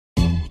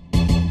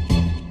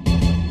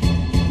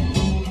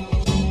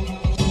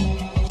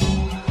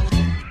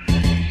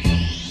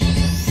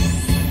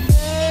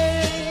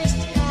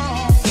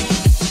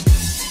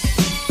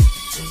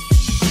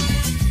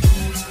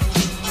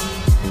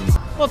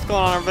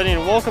going on, everybody,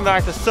 and welcome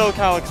back to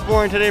SoCal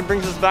Exploring. Today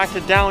brings us back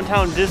to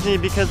downtown Disney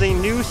because a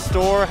new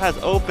store has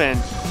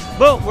opened.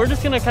 But we're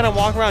just gonna kind of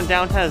walk around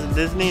downtown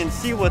Disney and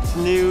see what's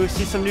new,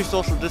 see some new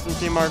social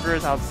distancing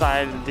markers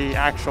outside the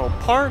actual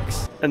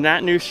parks. And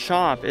that new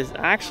shop is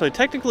actually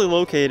technically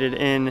located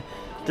in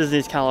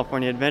Disney's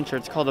California Adventure.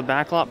 It's called the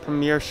Backlot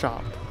Premier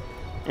Shop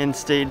in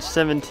Stage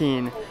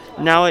 17.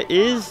 Now it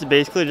is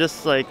basically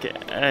just like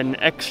an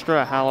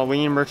extra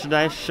Halloween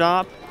merchandise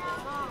shop,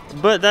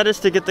 but that is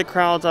to get the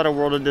crowds out of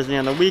World of Disney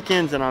on the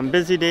weekends and on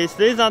busy days.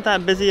 Today's not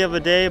that busy of a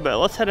day, but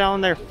let's head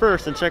down there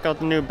first and check out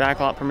the new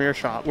Backlot Premier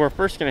Shop. We're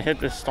first going to hit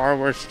the Star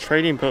Wars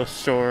Trading Post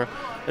store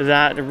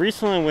that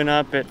recently went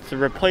up. It's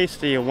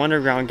replaced the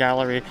Wonderground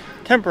Gallery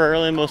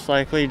temporarily, most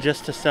likely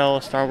just to sell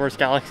Star Wars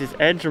Galaxy's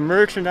Edge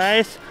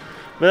merchandise,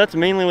 but that's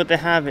mainly what they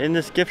have in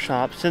this gift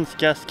shop since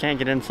guests can't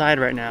get inside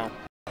right now.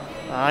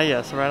 Ah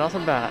yes, right off the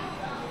bat,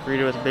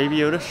 greeted with Baby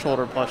Yoda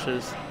shoulder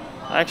plushes.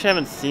 I actually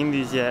haven't seen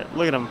these yet.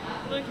 Look at them.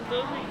 Look,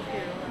 those are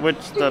cute.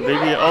 Which, the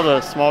baby, oh,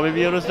 the small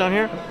Baby Yodas down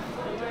here?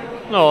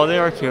 No, they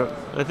are cute.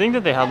 I think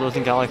that they have those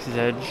in Galaxy's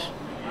Edge.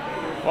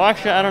 Well,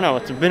 actually, I don't know.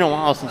 It's been a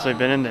while since I've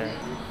been in there.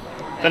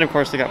 Then, of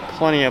course, they got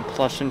plenty of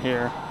plush in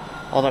here.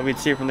 All that we'd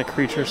see from the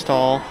Creature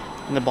Stall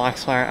and the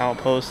Blackspire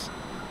Outpost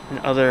and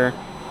other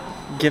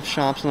gift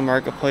shops in the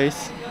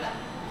marketplace.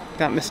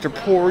 Got Mr.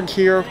 Porg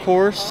here, of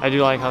course. I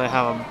do like how they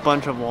have a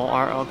bunch of wall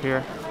art up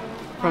here.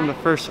 From the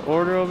First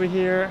Order over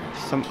here,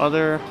 some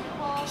other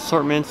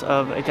assortments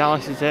of a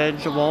Galaxy's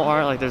Edge wall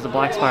art, like there's a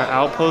Blackspire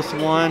Outpost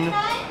one,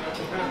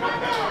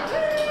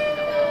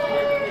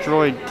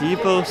 Droid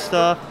Depot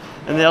stuff,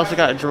 and they also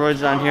got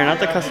droids down here, not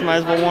the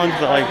customizable ones,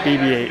 but like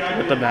BB-8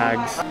 with the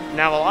bags.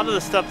 Now, a lot of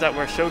the stuff that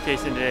we're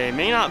showcasing today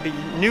may not be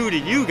new to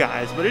you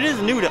guys, but it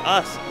is new to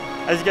us.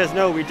 As you guys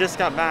know, we just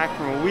got back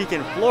from a week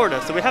in Florida,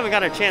 so we haven't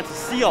got a chance to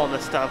see all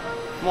this stuff.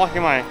 I'm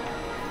walking my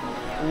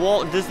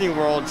Walt Disney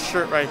World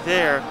shirt right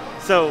there.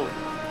 So,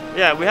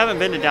 yeah, we haven't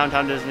been to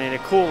downtown Disney in a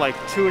cool like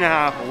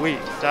 2.5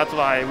 weeks. That's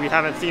why we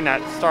haven't seen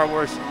that Star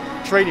Wars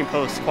Trading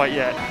Post quite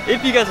yet.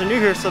 If you guys are new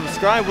here,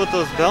 subscribe with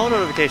those bell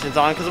notifications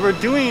on, because we're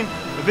doing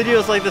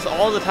videos like this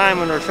all the time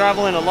when we're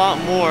traveling a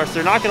lot more, so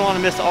you're not going to want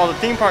to miss all the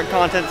theme park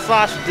content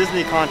 /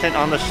 Disney content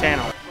on this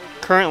channel.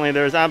 Currently,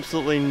 there's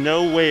absolutely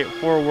no wait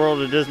for World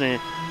of Disney,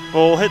 but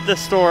we'll hit this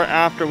store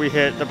after we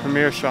hit the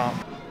Premier Shop.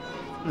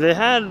 They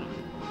had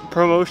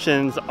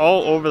promotions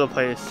all over the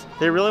place.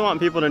 They really want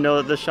people to know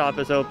that this shop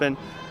is open.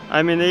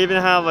 I mean, they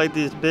even have like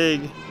these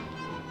big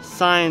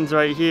signs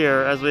right here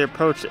as we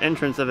approach the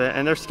entrance of it,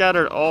 and they're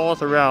scattered all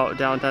throughout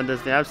downtown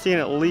Disney. I've seen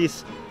at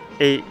least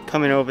 8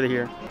 coming over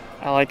here.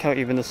 I like how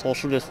even the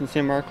social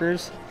distancing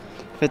markers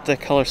fit the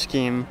color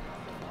scheme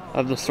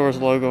of the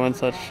store's logo and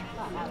such.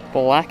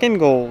 Black and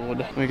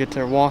gold. We get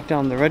to walk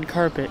down the red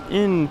carpet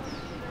into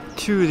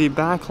the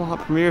Backlot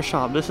Premier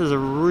Shop. This is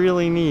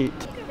really neat.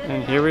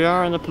 And here we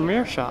are in the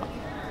Premier Shop.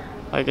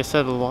 Like I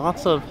said,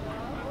 lots of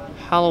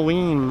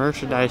Halloween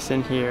merchandise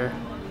in here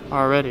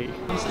already.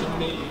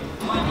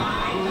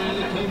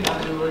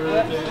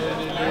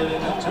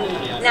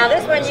 Now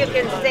this one you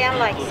can stand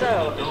like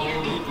so.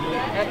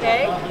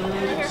 Okay?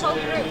 Here, hold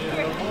it.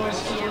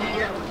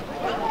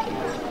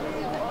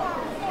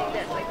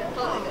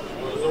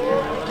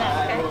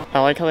 I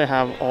like how they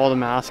have all the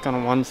masks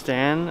on one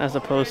stand as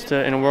opposed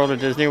to in a World of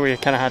Disney where you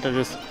kind of had to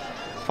just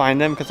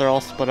find them because they're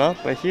all split up.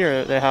 But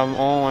here they have them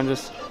all on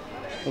just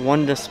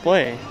one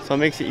display, so it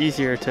makes it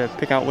easier to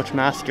pick out which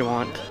mask you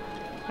want.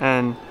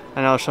 And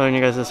I know I was showing you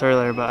guys this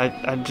earlier, but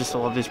I just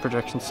love these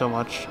projections so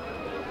much.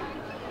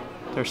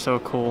 They're so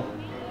cool.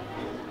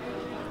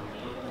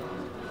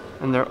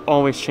 And they're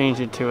always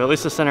changing too. At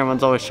least the center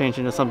one's always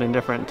changing to something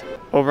different.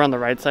 Over on the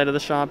right side of the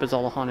shop is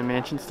all the Haunted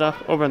Mansion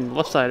stuff. Over on the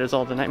left side is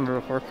all the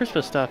Nightmare Before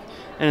Christmas stuff.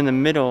 And in the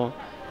middle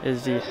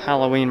is the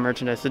Halloween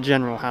merchandise, the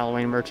general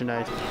Halloween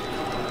merchandise.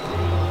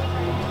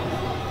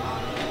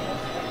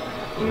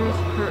 Here's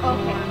curtain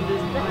one,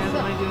 Disneyland,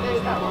 my doing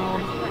Disney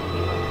World.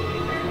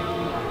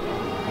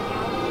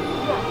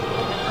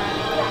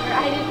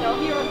 I didn't know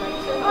you were like,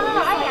 oh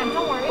no, I am,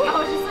 don't worry. I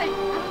was just like,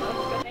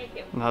 thank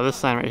you. Now this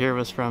sign right here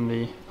was from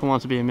the Who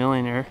Wants to Be a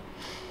Millionaire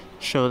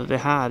show that they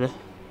had a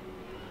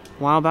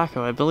while back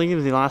ago. I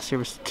believe the last year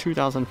was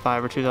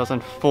 2005 or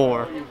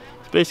 2004. So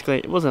basically,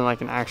 it wasn't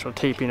like an actual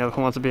taping of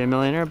Who Wants to Be a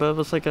Millionaire, but it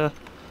was like one of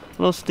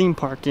those theme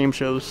park game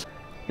shows.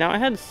 Now, I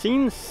had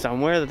seen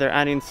somewhere that they're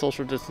adding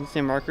social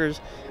distancing markers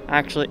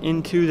actually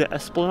into the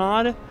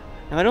Esplanade.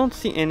 Now, I don't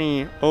see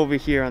any over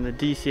here on the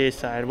DCA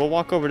side. We'll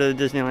walk over to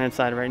the Disneyland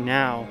side right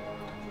now.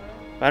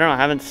 But I don't know, I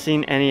haven't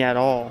seen any at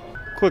all.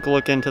 Quick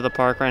look into the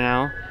park right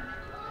now.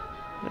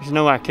 There's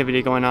no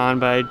activity going on,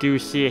 but I do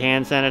see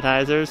hand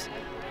sanitizers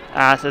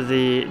at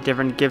the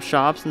different gift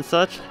shops and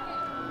such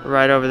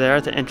right over there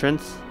at the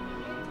entrance.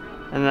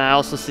 And then I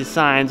also see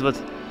signs with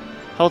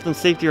health and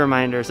safety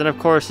reminders. And of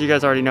course, you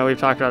guys already know, we've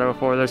talked about it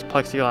before, there's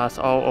plexiglass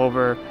all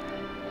over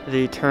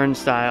the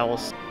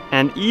turnstiles.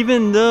 And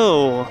even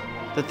though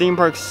the theme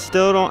parks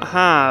still don't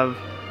have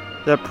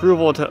the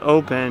approval to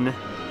open,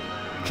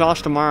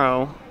 Josh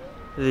Tomorrow,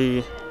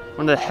 the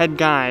one of the head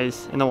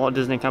guys in the Walt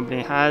Disney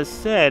Company, has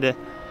said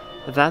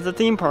that the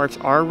theme parks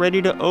are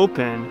ready to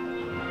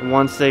open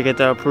once they get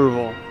the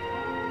approval.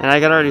 And I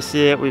can already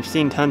see it. We've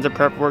seen tons of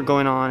prep work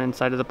going on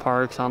inside of the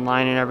parks,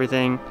 online and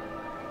everything.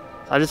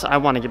 I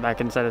want to get back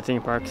inside the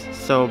theme parks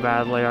so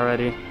badly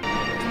already.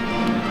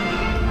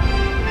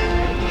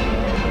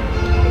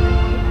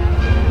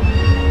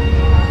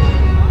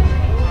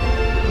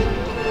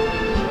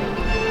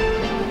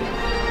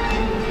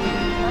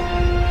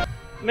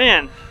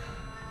 Man,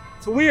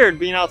 it's weird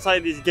being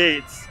outside these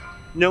gates,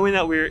 knowing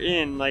that we're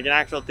in like an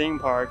actual theme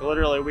park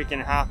literally a week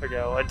and a half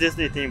ago, a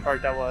Disney theme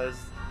park that was,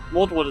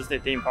 multiple Disney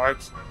theme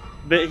parks.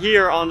 But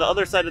here on the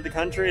other side of the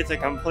country, it's a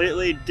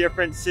completely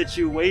different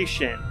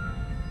situation.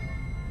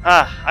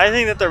 I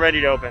think that they're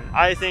ready to open.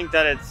 I think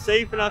that it's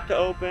safe enough to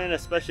open,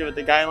 especially with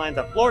the guidelines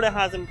that Florida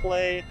has in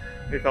play.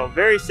 We felt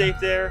very safe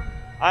there.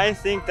 I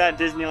think that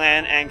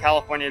Disneyland and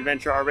California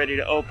Adventure are ready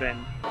to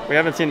open. We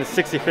haven't seen the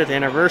 65th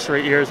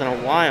anniversary ears in a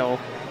while.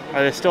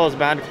 Are they still as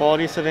bad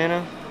quality,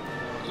 Savannah?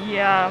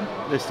 Yeah.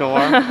 They still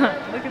are?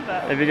 Look at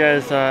that. If you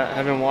guys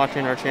have been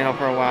watching our channel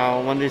for a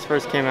while, when these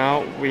first came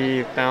out,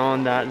 we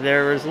found that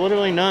there was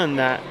literally none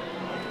that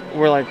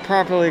were like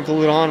properly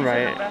glued on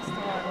right. The best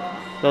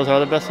ones. Those are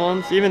the best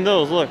ones? Even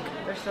those, look.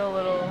 They're still a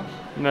little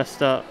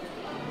messed up.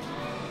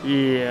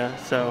 Yeah,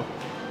 so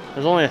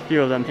there's only a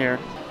few of them here.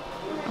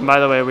 And by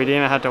the way, we didn't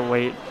even have to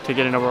wait to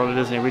get into World of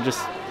Disney. We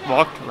just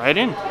walked right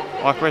in.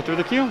 Walked right through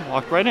the queue,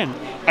 walked right in.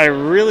 I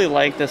really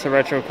like this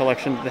retro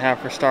collection that they have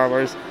for Star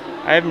Wars.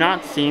 I have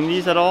not seen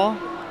these at all,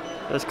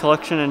 this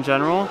collection in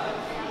general,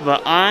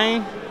 but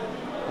I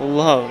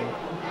love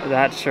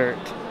that shirt.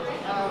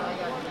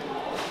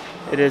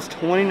 It is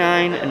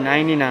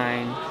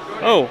 $29.99.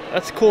 Oh,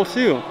 that's cool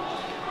too.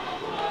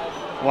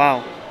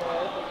 Wow,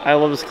 I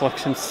love this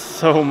collection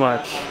so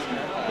much.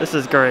 This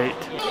is great.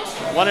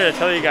 I wanted to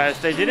tell you guys,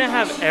 they didn't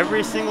have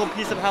every single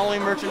piece of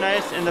Halloween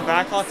merchandise in the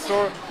backlot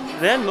store.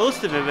 They had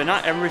most of it, but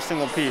not every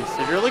single piece.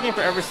 If you're looking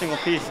for every single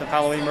piece of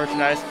Halloween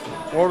merchandise,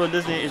 World of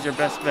Disney is your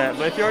best bet.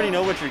 But if you already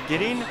know what you're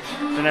getting,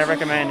 then I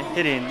recommend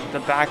hitting the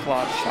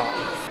backlot shop.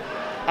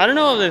 I don't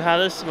know if they've had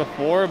this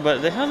before,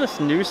 but they have this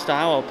new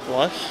style of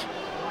plush.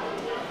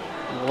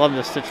 I love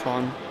the Stitch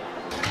one.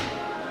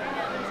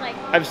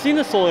 I've seen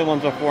the Sully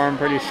ones before, I'm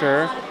pretty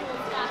sure.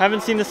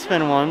 Haven't seen the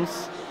spin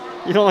ones.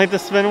 You don't like the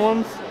spin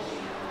ones?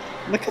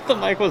 Look at the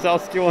Mike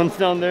Wazowski ones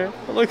down there.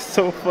 It looks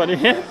so funny.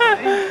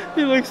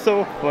 He looks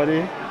so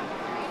funny.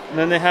 And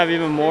then they have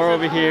even more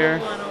over here.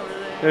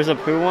 There's a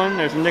Pooh one.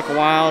 There's Nick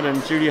Wilde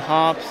and Judy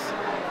Hopps.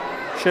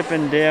 Chip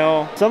and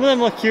Dale. Some of them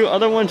look cute.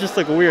 Other ones just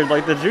look weird.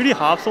 Like the Judy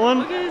Hopps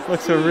one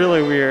looks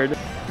really weird.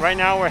 Right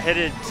now we're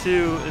headed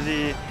to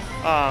the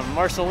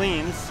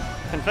Marceline's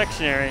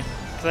confectionery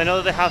because I know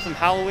that they have some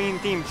Halloween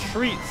themed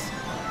treats.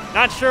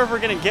 Not sure if we're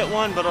gonna get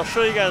one, but I'll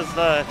show you guys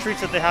the treats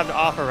that they have to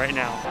offer right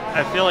now.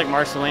 I feel like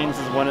Marceline's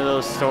is one of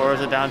those stores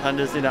at Downtown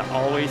Disney that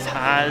always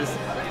has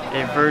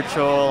a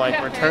virtual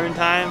like return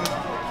time.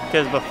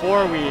 Because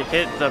before we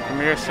hit the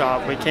premiere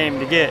shop, we came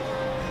to get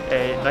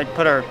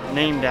put our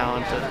name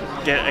down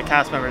to get a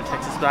cast member to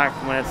text us back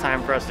when it's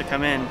time for us to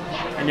come in.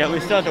 And yet we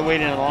still have to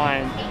wait in a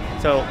line.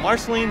 So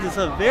Marceline's is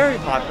a very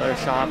popular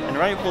shop, and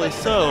rightfully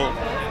so.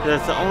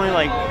 It's the only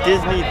like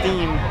Disney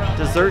themed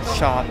dessert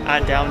shop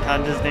at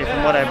Downtown Disney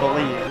from what I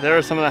believe. There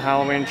are some of the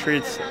Halloween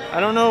treats.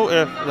 I don't know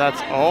if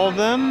that's all of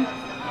them,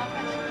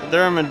 but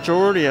there are a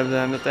majority of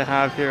them that they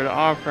have here to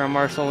offer at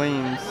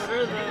Marceline's.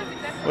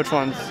 Which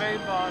ones? The very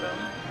bottom.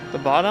 The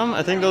bottom?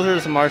 I think those are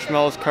just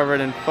marshmallows covered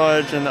in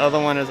fudge, and the other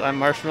one is a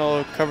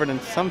marshmallow covered in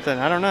something.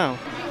 I don't know.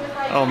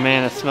 Oh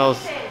man, it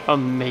smells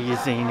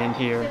amazing in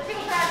here.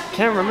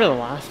 Can't remember the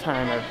last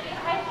time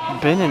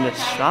I've been in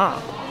this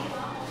shop.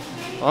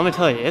 Well, let me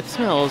tell you, it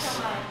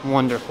smells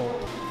wonderful.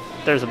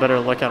 There's a better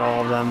look at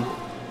all of them.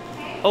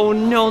 Oh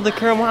no, the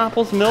caramel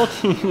apple's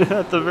melting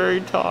at the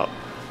very top.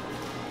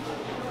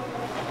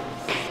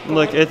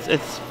 Look,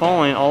 it's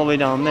falling all the way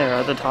down there.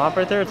 At the top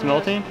right there, it's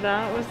melting.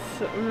 That was,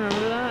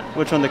 remember that?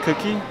 Which one, the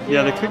cookie?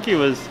 Yeah, the cookie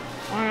was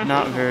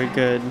not very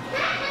good.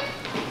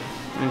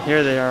 And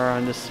here they are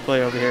on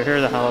display over here. Here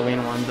are the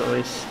Halloween ones at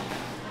least.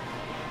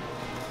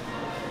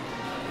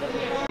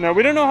 Now,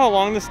 we don't know how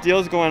long this deal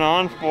is going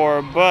on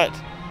for, but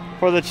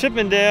for the Chip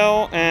and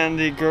Dale and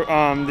the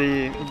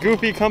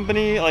Goofy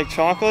Company, like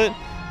chocolate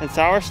and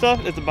sour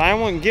stuff, it's a buy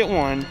one, get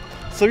one.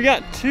 So we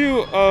got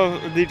 2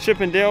 of the Chip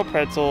and Dale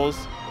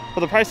pretzels for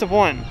the price of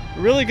 1.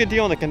 Really good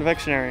deal in the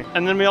confectionery.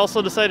 And then we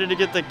also decided to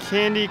get the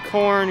candy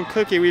corn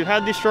cookie. We've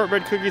had these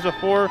shortbread cookies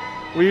before.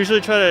 We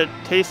usually try to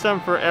taste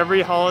them for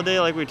every holiday,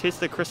 like we taste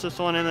the Christmas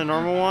one and the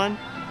normal one.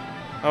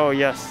 Oh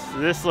yes,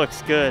 this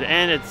looks good.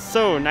 And it's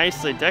so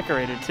nicely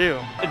decorated too.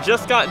 I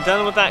just got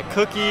done with that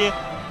cookie.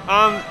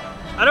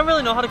 I don't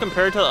really know how to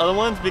compare it to the other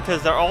ones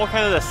because they're all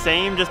kind of the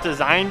same, just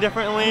designed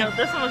differently. No,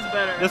 this one was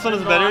better. This one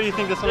is better? You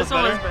think this one is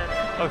better? This one was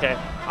better. Okay.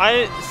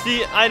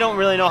 I don't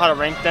really know how to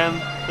rank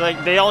them.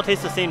 Like, they all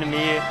taste the same to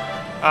me.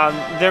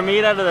 They're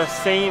made out of the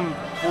same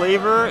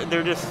flavor.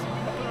 They're just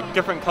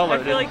different color.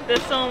 I feel like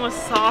this one was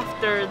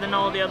softer than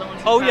all the other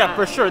ones. Oh yeah,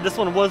 for sure. This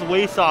one was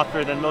way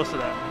softer than most of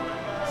them.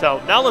 So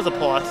that was a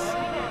plus.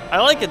 I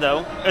like it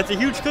though. It's a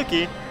huge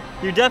cookie.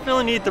 You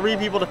definitely need 3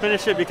 people to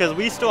finish it because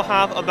we still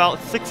have about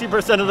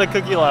 60% of the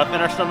cookie left and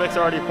our stomachs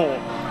are already full.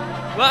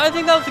 But I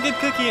think that was a good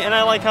cookie and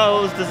I like how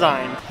it was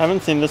designed.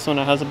 Haven't seen this one.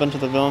 It has a bunch of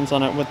the villains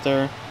on it with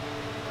their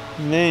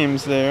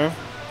names there.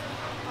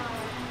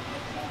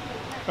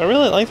 I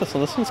really like this one.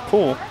 This one's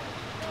cool.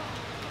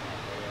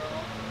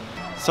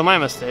 So my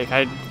mistake.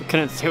 I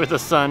couldn't say with the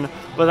sun,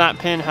 but that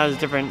pin has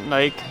different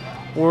like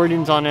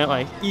wordings on it,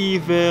 like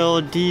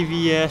evil,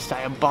 devious,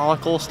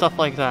 diabolical, stuff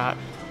like that.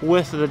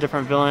 With the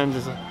different villains,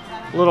 is a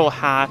little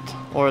hat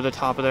or the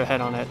top of their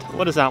head on it.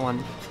 What is that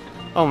one?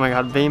 Oh my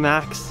God,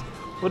 Baymax.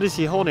 What is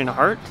he holding? A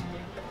heart?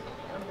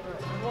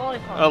 A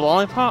lollipop. A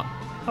lollipop?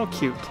 How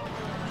cute.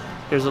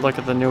 Here's a look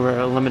at the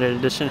newer limited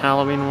edition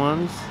Halloween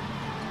ones.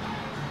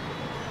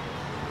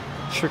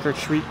 Trick or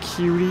treat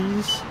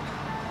cuties.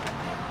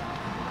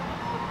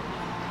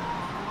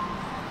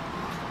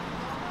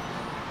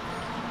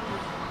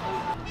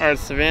 Alright,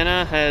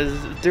 Savannah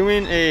is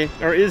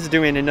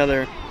doing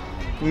another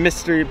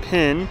mystery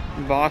pin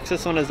box.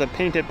 This one is the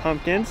painted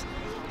pumpkins.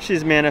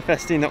 She's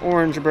manifesting the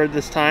orange bird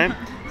this time.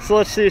 So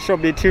let's see if she'll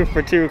be 2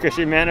 for 2 because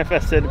she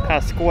manifested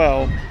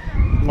Pasquale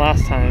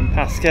last time.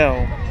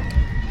 Pascal.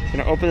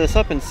 Gonna open this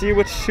up and see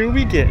which shoe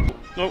we get.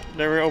 Oh,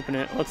 there we open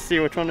it. Let's see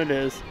which one it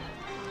is.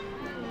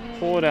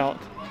 Pull it out.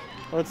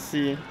 Let's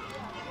see.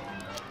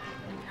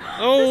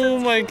 Oh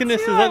my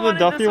goodness, is that the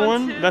Duffy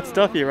one? That's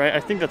Duffy, right? I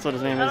think that's what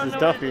his name is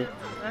Duffy.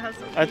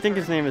 I think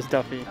his name is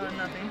Duffy. Oh,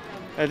 nothing.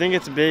 I think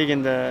it's big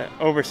in the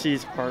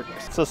overseas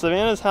parks. So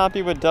Savannah's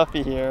happy with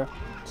Duffy here.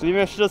 So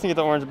even if she doesn't get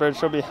the orange bird,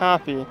 she'll be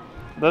happy.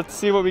 Let's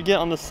see what we get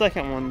on the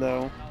second one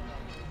though.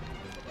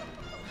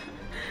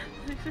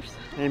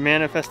 Hey,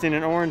 manifesting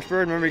an orange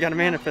bird. Remember, you gotta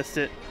manifest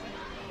it.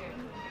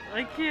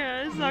 I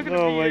can't. It's not gonna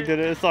be Oh my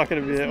goodness, it's not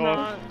gonna be it.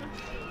 not.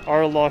 Oh,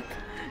 our luck.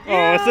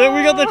 Oh, so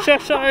we got the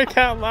Cheshire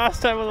Cat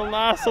last time on the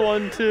last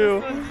one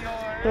too.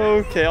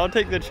 Okay, I'll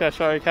take the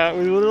Cheshire Cat.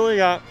 We literally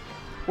got...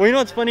 Well, you know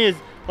what's funny is,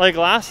 like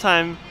last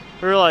time,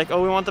 we were like,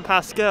 oh, we want the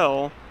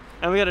Pascal.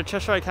 And we got a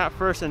Cheshire Cat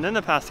first and then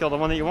the Pascal, the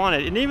one that you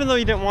wanted. And even though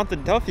you didn't want the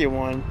Duffy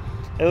one,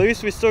 at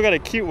least we still got a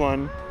cute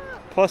one.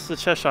 Plus the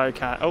Cheshire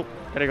Cat. Oh,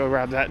 gotta go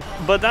grab that.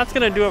 But that's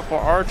gonna do it for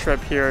our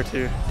trip here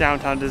to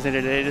downtown Disney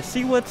today to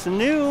see what's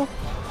new.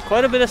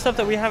 Quite a bit of stuff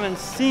that we haven't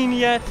seen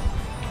yet.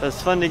 It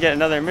was fun to get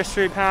another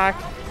mystery pack.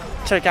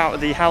 Check out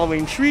the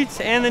Halloween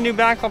treats and the new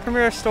Backpack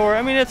Premiere store.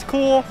 I mean, it's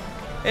cool.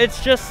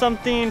 It's just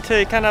something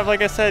to kind of,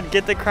 like I said,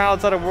 get the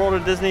crowds out of World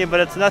of Disney, but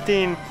it's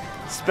nothing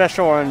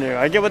special or new.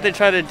 I get what they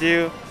try to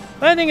do,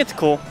 but I think it's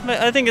cool.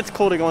 I think it's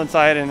cool to go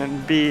inside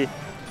and be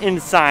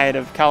inside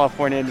of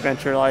California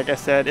Adventure, like I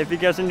said. If you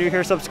guys are new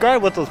here,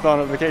 subscribe with those bell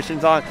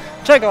notifications on.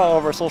 Check out all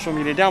of our social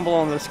media down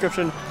below in the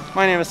description.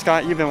 My name is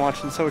Scott. You've been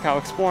watching SoCal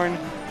Exploring.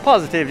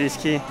 Positivity is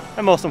key.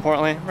 And most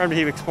importantly, remember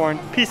to keep exploring.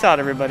 Peace out,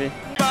 everybody.